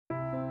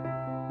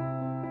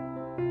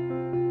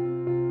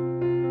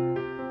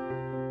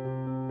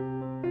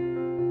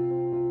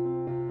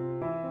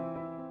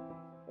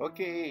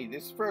Okay,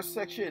 this first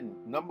section,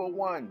 number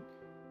one,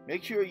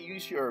 make sure you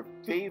use your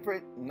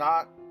favorite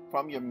knot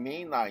from your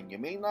main line. Your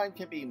main line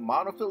can be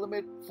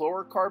monofilament,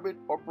 fluorocarbon,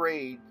 or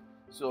braid,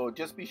 so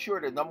just be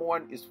sure that number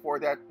one is for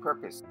that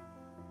purpose.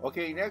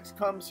 Okay, next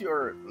comes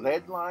your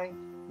lead line.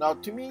 Now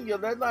to me, your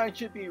lead line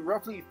should be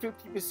roughly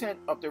 50%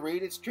 of the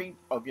rated strength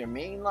of your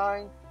main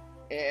line,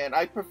 and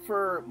I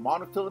prefer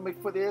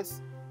monofilament for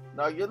this.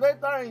 Now your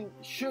lead line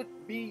should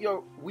be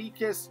your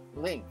weakest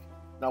link.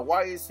 Now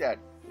why is that?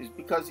 Is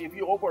because if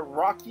you're over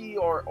rocky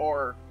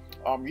or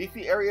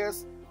reefy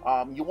areas,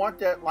 you want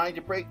that line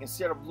to break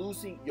instead of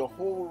losing your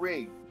whole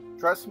rig.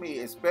 Trust me,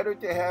 it's better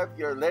to have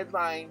your lead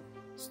line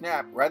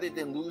snap rather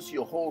than lose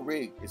your whole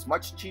rig. It's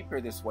much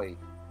cheaper this way.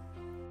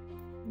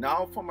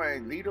 Now for my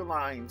leader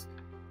lines,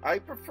 I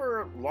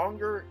prefer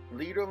longer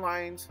leader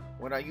lines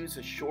when I use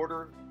a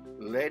shorter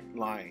lead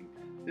line.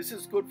 This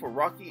is good for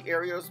rocky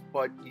areas,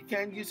 but you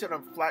can use it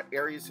on flat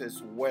areas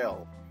as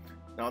well.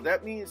 Now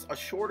that means a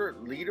shorter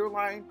leader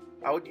line,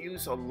 I would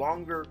use a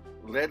longer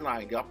lead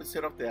line. The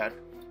opposite of that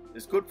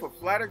is good for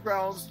flatter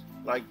grounds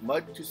like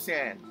mud to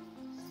sand.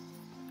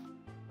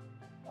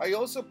 I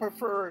also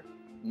prefer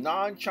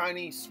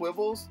non-shiny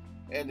swivels,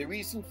 and the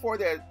reason for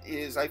that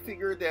is I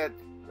figure that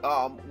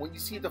when you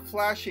see the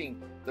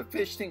flashing, the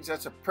fish thinks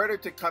that's a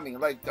predator coming,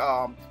 like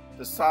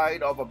the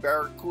side of a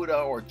barracuda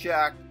or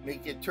jack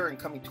make it turn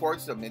coming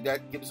towards them, and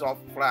that gives off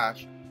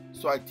flash.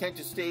 So I tend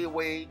to stay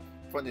away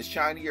from the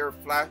shinier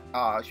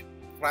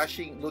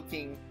flashing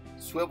looking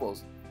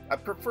swivels. I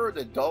prefer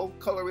the dull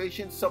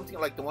coloration, something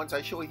like the ones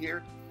I show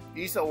here.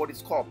 These are what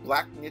is called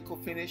black nickel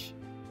finish,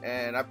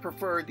 and I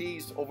prefer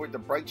these over the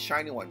bright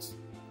shiny ones.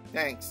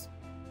 Thanks.